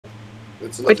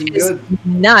It's which looking is good.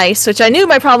 nice. Which I knew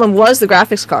my problem was the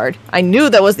graphics card. I knew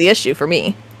that was the issue for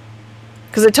me.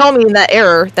 Because it told me in that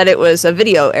error that it was a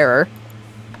video error.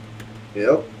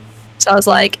 Yep. So I was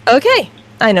like, okay,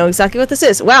 I know exactly what this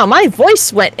is. Wow, my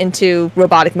voice went into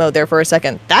robotic mode there for a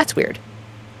second. That's weird.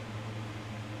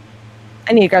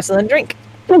 I need to grab something to drink.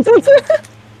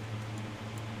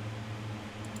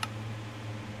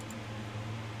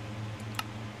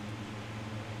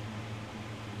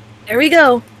 There we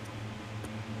go.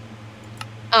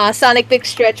 Sonic, big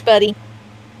stretch, buddy.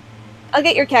 I'll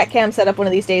get your cat cam set up one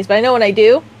of these days, but I know when I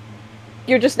do,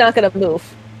 you're just not gonna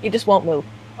move. You just won't move.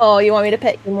 Oh, you want me to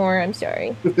pet you more? I'm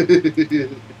sorry.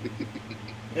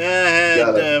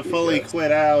 Yeah, I had fully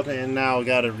quit out, and now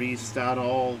gotta restart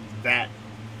all that.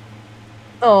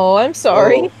 Oh, I'm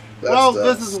sorry. Oh, well,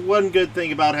 this is one good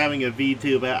thing about having a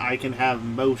VTube. I can have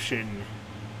motion.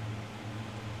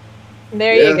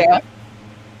 There you go.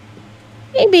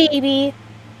 Hey, baby.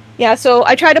 Yeah, so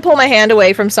I tried to pull my hand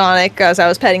away from Sonic as I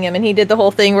was petting him, and he did the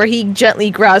whole thing where he gently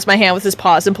grabs my hand with his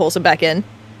paws and pulls it back in.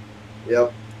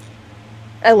 Yep.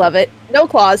 I love it. No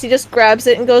claws. He just grabs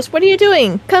it and goes, "What are you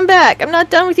doing? Come back. I'm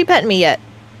not done with you petting me yet."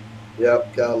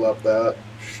 Yep, gotta love that.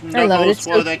 I love it. It's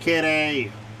for the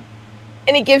kitty.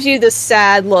 And it gives you this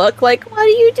sad look, like, what are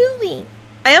you doing?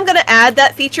 I am going to add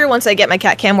that feature once I get my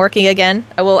cat cam working again.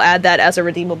 I will add that as a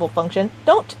redeemable function.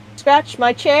 Don't scratch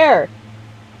my chair.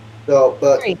 No,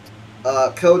 but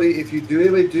Cody, if you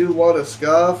really do want a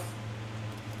scarf,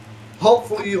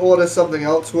 hopefully you order something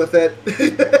else with it.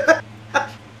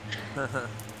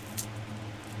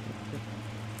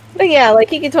 But yeah,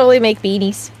 like, he can totally make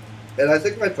beanies. And I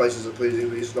think my prices are pretty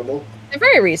reasonable. They're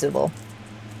very reasonable.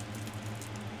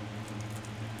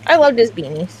 I loved his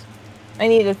beanies. I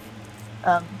need to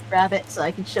grab it so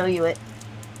I can show you it.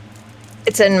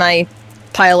 It's in my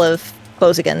pile of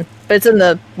clothes again, but it's in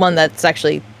the one that's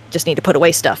actually just need to put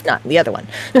away stuff, not the other one.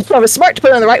 I was smart to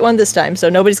put it on the right one this time, so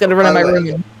nobody's going to run in my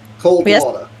room. Cold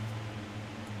water.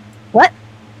 What?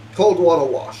 Cold water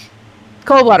wash.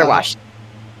 Cold water wash.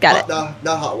 Got it.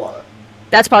 Not hot water.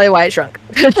 That's probably why it shrunk.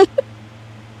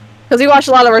 Because we wash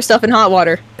a lot of our stuff in hot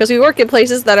water. Because we work in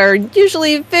places that are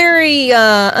usually very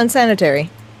unsanitary.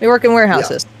 We work in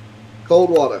warehouses. Yeah. Cold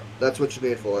water. That's what you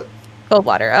need for it. Cold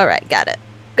water. All right, got it.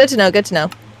 Good to know, good to know.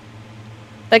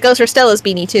 That goes for Stella's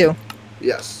beanie, too.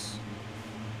 Yes.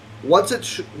 Once it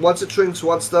shrinks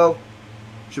once, though,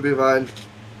 should be fine.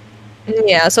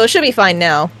 Yeah, so it should be fine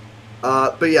now.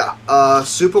 But yeah,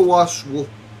 superwash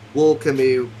wool can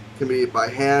be by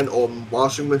hand or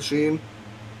washing machine.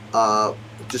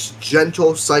 Just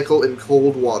gentle cycle in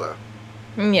cold water.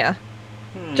 Yeah.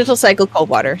 Gentle cycle cold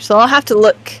water. So I'll have to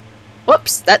look.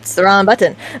 Whoops, that's the wrong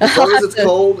button. As long as it's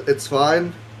cold, it's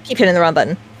fine. Keep hitting the wrong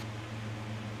button.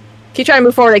 Keep trying to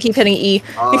move forward, I keep hitting E.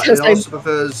 Because it also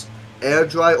prefers air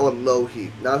dry or low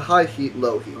heat. Not high heat,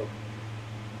 low heat.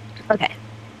 Okay.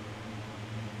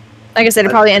 Like I said,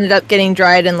 it probably ended up getting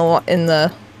dried in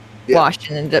the wash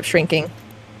and ended up shrinking.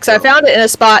 So I found it in a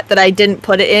spot that I didn't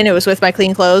put it in. It was with my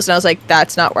clean clothes, and I was like,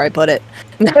 "That's not where I put it."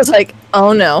 And I was like,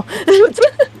 "Oh no!"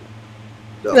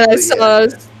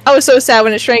 I was so sad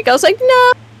when it shrank. I was like,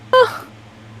 "No."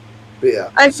 But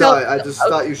yeah, I just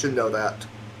thought you should know that.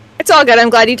 It's all good. I'm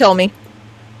glad you told me.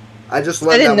 I just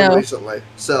learned that one recently,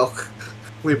 so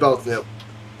we both knew.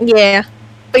 Yeah,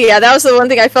 but yeah, that was the one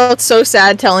thing I felt so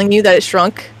sad telling you that it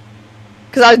shrunk.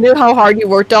 Because I knew how hard you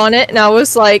worked on it, and I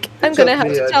was like, I'm gonna have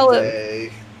to tell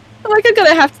him. I'm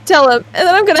gonna have to tell him, and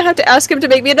then I'm gonna have to ask him to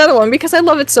make me another one because I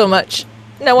love it so much,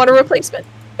 and I want a replacement.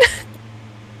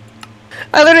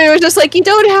 I literally was just like, you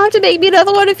don't have to make me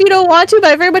another one if you don't want to,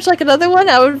 but I very much like another one.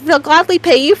 I would gladly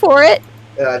pay you for it.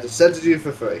 Yeah, I just sent it to you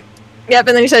for free. Yep,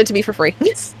 and then you sent it to me for free.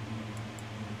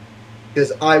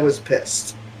 Because I was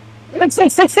pissed. Not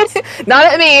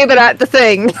at me, but at the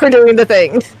thing for doing the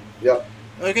thing. Yep.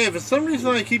 Okay, for some reason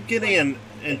I keep getting an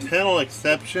internal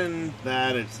exception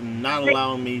that it's not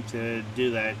allowing me to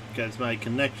do that because my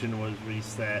connection was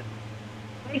reset.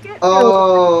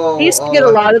 Oh. I used to get a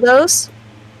lot of those.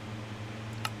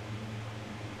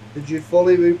 Did you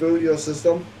fully reboot your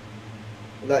system?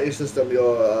 Not your system,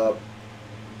 your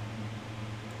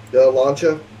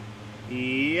launcher?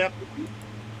 Yep.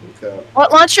 Okay.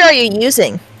 What launcher are you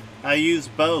using? I use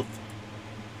both.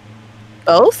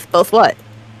 Both? Both what?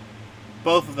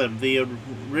 Both of them. The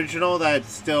original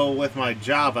that's still with my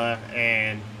Java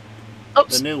and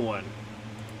the new one.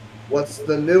 What's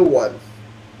the new one?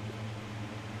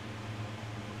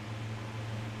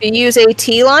 You use a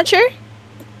T launcher?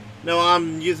 No,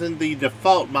 I'm using the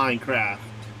default Minecraft.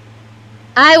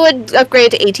 I would upgrade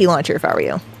to AT launcher if I were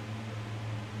you.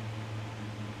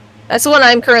 That's the one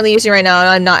I'm currently using right now, and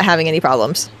I'm not having any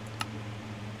problems.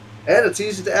 And it's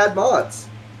easy to add mods.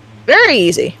 Very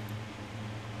easy.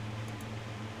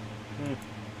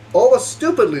 Almost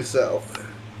stupidly so.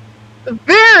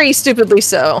 Very stupidly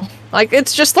so. Like,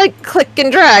 it's just like click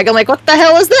and drag. I'm like, what the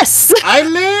hell is this? I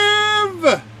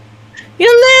live!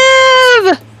 You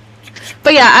live!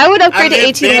 But yeah, I would upgrade to I live,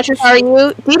 AT launcher if I were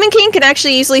you. Demon King can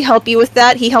actually easily help you with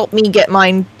that. He helped me get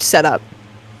mine set up.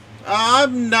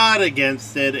 I'm not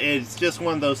against it. It's just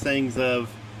one of those things of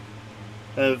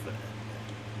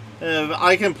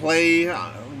I can play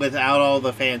without all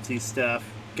the fancy stuff.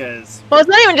 Because Well, it's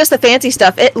not even just the fancy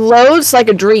stuff. It loads like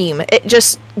a dream. It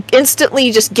just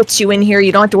instantly just gets you in here.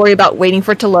 You don't have to worry about waiting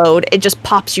for it to load. It just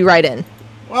pops you right in.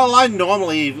 well, I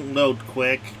normally load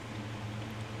quick.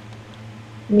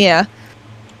 Yeah.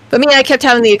 But me, I kept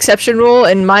having the exception rule,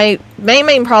 and my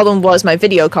main problem was my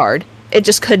video card. It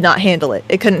just could not handle it.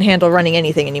 It couldn't handle running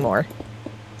anything anymore.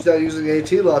 Instead of using AT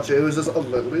launcher, it was just a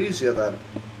little easier then.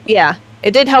 Yeah,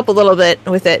 it did help a little bit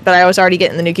with it, but I was already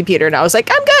getting the new computer, and I was like,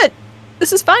 I'm good!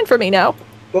 This is fine for me now.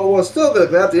 But we're still gonna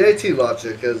grab the AT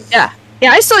launcher, because... Yeah.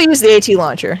 Yeah, I still use the AT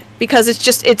launcher, because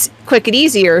it's quick and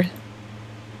easier.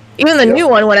 Even the new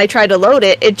one, when I tried to load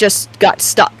it, it just got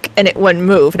stuck, and it wouldn't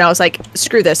move, and I was like,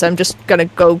 screw this, I'm just gonna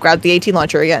go grab the AT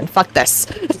launcher again. Fuck this.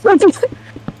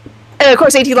 And of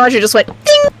course, AT launcher just went,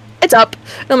 ding! It's up!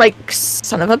 And I'm like,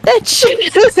 son of a bitch!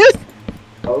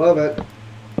 I love it.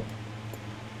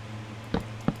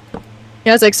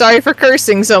 Yeah, I was like, sorry for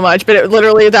cursing so much, but it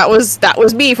literally, that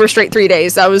was me for straight 3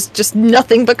 days. That was just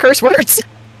nothing but curse words.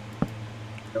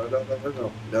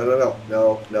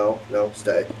 No,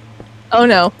 stay. Oh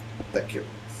no. Thank you.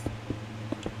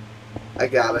 I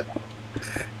got it.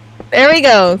 There we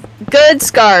go. Good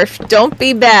scarf. Don't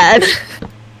be bad.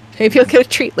 Maybe you'll get a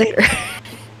treat later.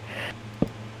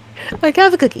 Like,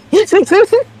 have a cookie.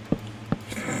 Acrylic,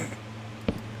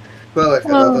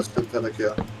 another synthetic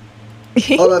here.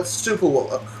 Oh, that's super wool.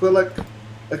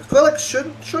 Acrylic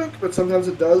shouldn't shrink, but sometimes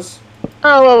it does.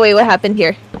 Oh, well, wait, what happened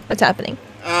here? What's happening?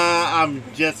 I'm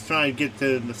just trying to get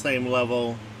to the same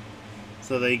level,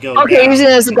 so they go. Okay, down. you're using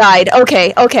it as a guide.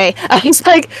 Okay. I was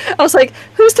like,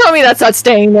 who's telling me that's not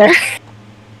staying there?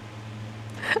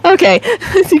 Okay,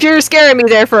 you're scaring me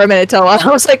there for a minute, Toa. I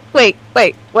was like, wait,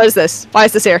 what is this? Why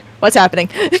is this here? What's happening?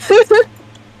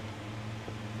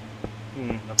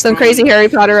 Some crazy Harry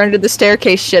Potter under the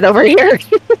staircase shit over here.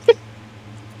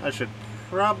 I should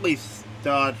probably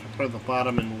start from the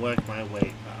bottom and work my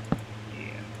way up.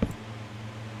 Yeah.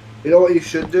 You know what you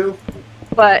should do?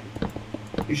 But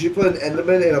You should put an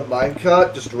Enderman in a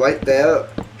minecart just right there.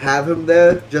 Have him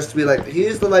there just to be like, he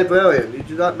is the librarian. You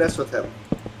do not mess with him.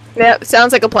 yeah,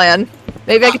 sounds like a plan.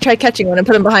 Maybe I could try catching one and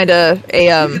put him behind You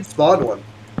can spawn one.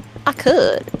 I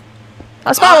could.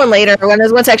 I'll spawn one later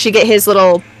once I actually get his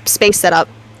little space set up.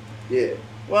 Yeah.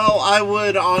 Well, I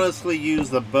would honestly use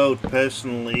the boat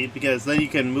personally, because then you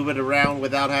can move it around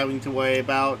without having to worry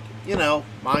about,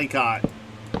 minecart.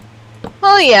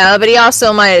 Well, yeah, but he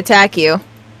also might attack you.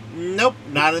 Nope,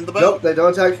 not in the boat. Nope, they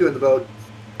don't attack you in the boat.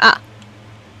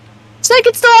 So I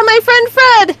could still have my friend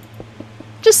Fred!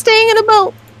 Just staying in a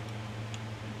boat.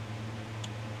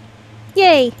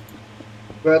 Yay.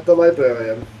 Fred the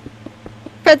librarian.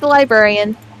 Fred the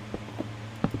librarian.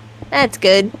 That's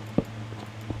good.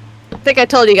 I think I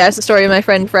told you guys the story of my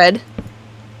friend Fred.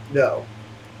 No.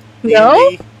 No?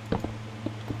 Andy?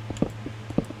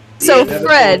 So Never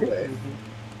Fred, told me.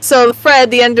 So Fred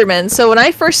the Enderman. So when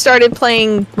I first started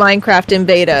playing Minecraft in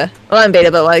beta, well, not in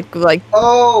beta, but like.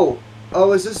 Oh,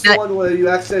 is this the one where you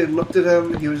actually looked at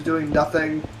him? He was doing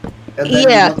nothing, and then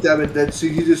Yeah. you looked at him, and then so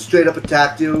he just straight up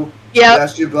attacked you. Yep. You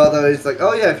asked your brother. He's like,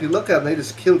 oh yeah, if you look at him, they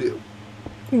just killed you.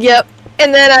 Yep.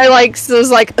 And then I was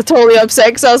totally upset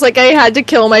because I was like, I had to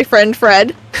kill my friend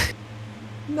Fred.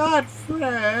 Not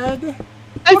Fred.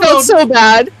 I felt so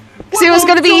bad. Because he was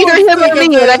going to be either him or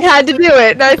me, and I had to do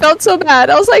it. And I felt so bad.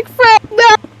 I was like, Fred,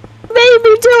 no! Made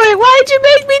me do it! Why'd you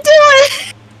make me do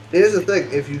it? Here's the thing: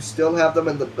 if you still have them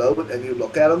in the boat and you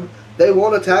look at them, they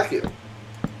won't attack you.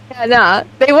 Yeah, nah,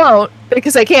 they won't.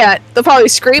 Because I can't. They'll probably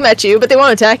scream at you, but they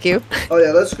won't attack you. Oh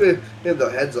yeah, let's scream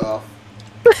their heads off.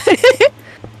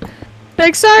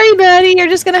 Like, sorry, buddy, you're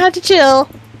just going to have to chill.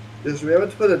 Just remember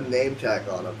to put a name tag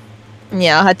on him.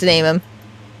 Yeah, I'll have to name him.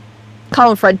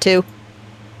 Call him Fred, too.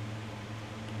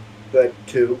 Fred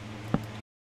 2.